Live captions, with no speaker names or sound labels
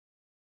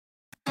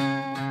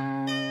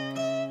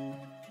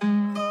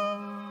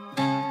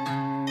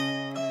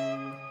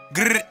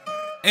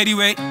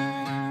Anyway,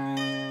 y'all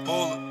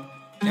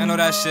know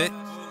that shit.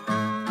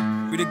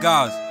 We the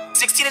gods.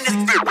 16 in this.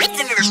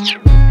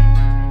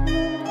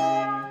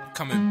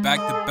 Coming back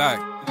to back.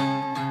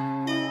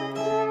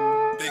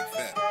 Big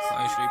fat.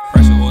 Flying straight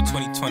pressure all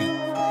 2020.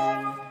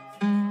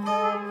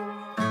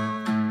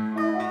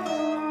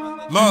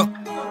 Look.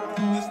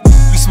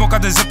 We smoke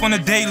out the zip on the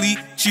daily.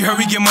 She heard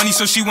we get money,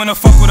 so she wanna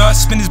fuck with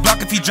us. Spin his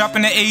block if he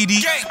dropping the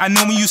 80. I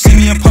know when you see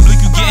me in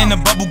public, you get in the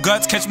bubble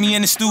guts. Catch me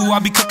in the stew, I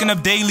be cooking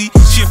up daily.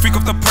 She a freak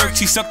off the perk,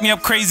 she suck me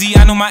up crazy.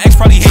 I know my ex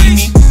probably hate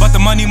me, but the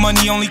money,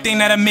 only thing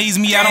that amaze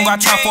me. I don't got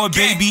time for a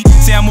baby.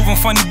 Say I'm moving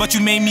funny, but you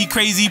made me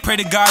crazy. Pray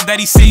to God that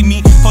he save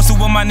me. Posted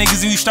with my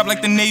niggas and you strap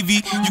like the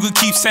Navy. You could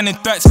keep sending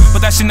threats,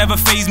 but that shit never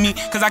faze me,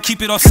 cause I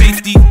keep it off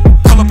safety.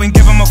 Pull up and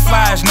give him a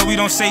flash, no we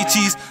don't say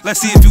cheese. Let's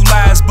see if you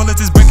last.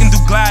 Bullets is breaking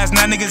through glass,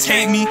 now niggas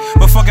hate me,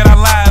 but fuck it, I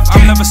laugh.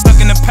 I'm never stuck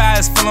in the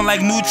past, feeling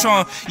like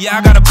Neutron. Yeah,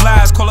 I got a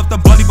blast, call up the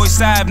bloody boy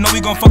Sab. Know we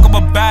gon' fuck up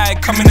a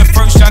bag, coming in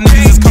first, y'all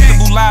niggas is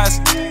comfortable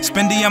last.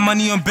 Spending your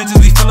money on bitches,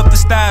 we fill up the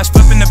stash,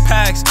 flipping the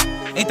packs.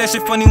 Ain't that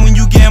shit funny when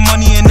you getting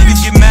money and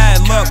niggas get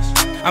mad? Look,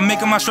 I'm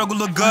making my struggle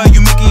look good,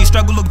 you making your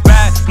struggle look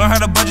bad. Learn how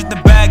to budget the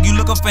bag, you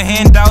look up for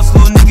handouts,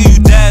 little nigga you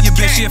dead. Your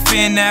bitch she a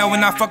fan now,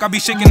 when I fuck I be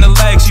shaking the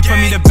leg. She put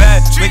me to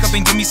bed, wake up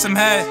and give me some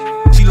head.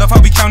 She love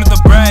how we counted the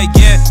bread,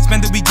 yeah,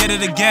 spend it we get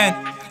it again.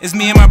 It's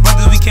me and my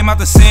brothers, we came out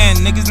the sand.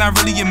 Niggas not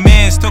really your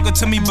mans, talking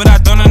to me but I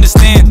don't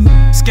understand.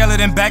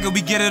 Skeleton bagger,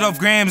 we get it off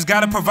grams,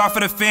 gotta provide for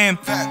the fam.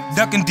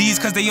 Ducking D's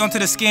cause they onto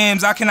the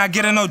scams, I cannot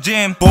get in no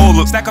jam.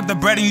 Stack up the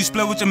bread and you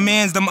split with your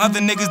mans. Them other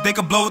niggas, they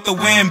could blow with the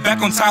wind.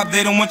 Back on top,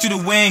 they don't want you to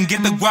win.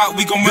 Get the guap,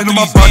 we gon' run through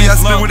these body, I bands.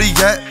 spin where they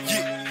at.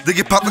 They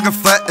get popped like a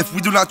flat. If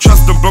we do not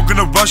trust them, bro,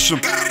 gonna rush them.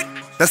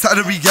 That's how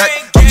they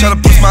react. I'm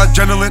tryna boost my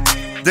adrenaline.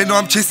 They know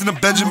I'm chasing the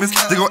Benjamins.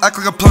 They gon' act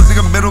like a plug,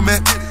 nigga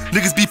middleman.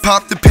 Niggas be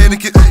popped and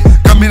panicking.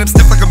 Got me in them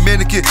stiff like a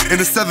mannequin. In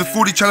the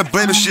 740 tryna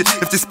blame and shit.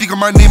 If they speak on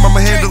my name,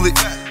 I'ma handle it.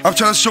 I'm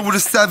tryna show what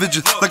a savage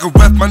is. Like a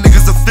ref, my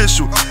niggas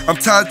official.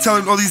 I'm tired of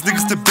telling all these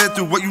niggas to bend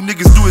through. What you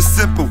niggas do is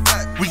simple.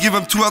 We give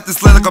them 2 out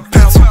this lead like a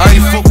pencil. I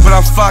ain't folk, but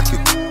I'm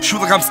flocking. Shoot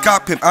like I'm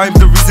Scott Pimp. I am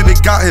the reason they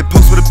got him.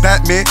 Post with a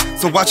Batman.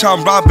 So watch how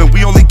I'm robbing.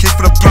 We only came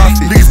for the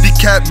profit. Niggas be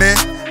cat, man.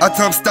 I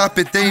tell them stop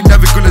it, they ain't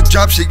never gonna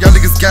drop shit. Y'all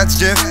niggas gats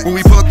jam. When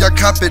we pull up, y'all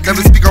cop it.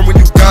 Never speak on when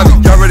you got it.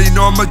 Y'all already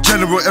know I'm a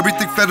general,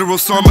 everything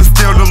federal, so I'ma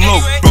stay on the low.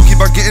 Bro,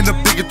 keep on getting the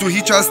bigger through. He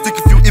try to stick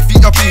if you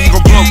iffy up here, he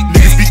gon' blow.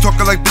 Niggas be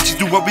talking like bitches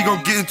do what we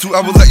gon' get into. I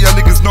will let y'all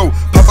niggas know.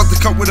 Pop out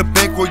the cup with a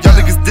bankroll, y'all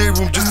niggas day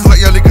room just to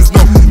let y'all niggas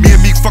know. Me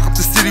and Meek fuck up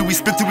the city, we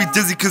spin till we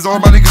dizzy, cause all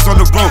my niggas on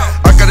the road.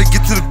 I gotta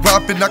get to the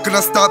guap and not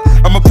gonna stop.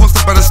 I'ma post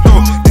up by the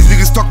store. These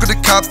niggas talk to the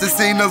cops, they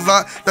saying a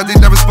lot that they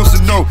never supposed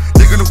to know.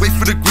 They gonna wait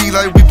for the green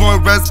light, we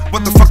blowing res.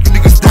 What the fuck the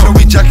niggas do?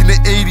 We jacking the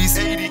 80s,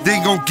 they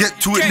ain't gon' get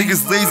to it,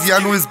 niggas lazy. I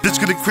know his bitch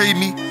gonna crave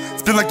me.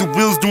 Spin like the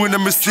wheels doing the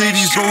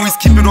Mercedes, always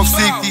keep it off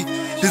safety.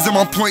 His on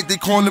my point, they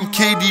callin' him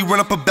KD. Run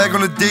up a bag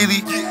on a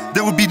daily,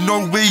 there would be no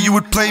way you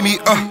would play me.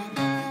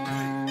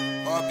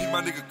 RP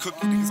my nigga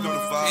Cookie, niggas know the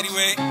vibe.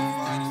 Anyway.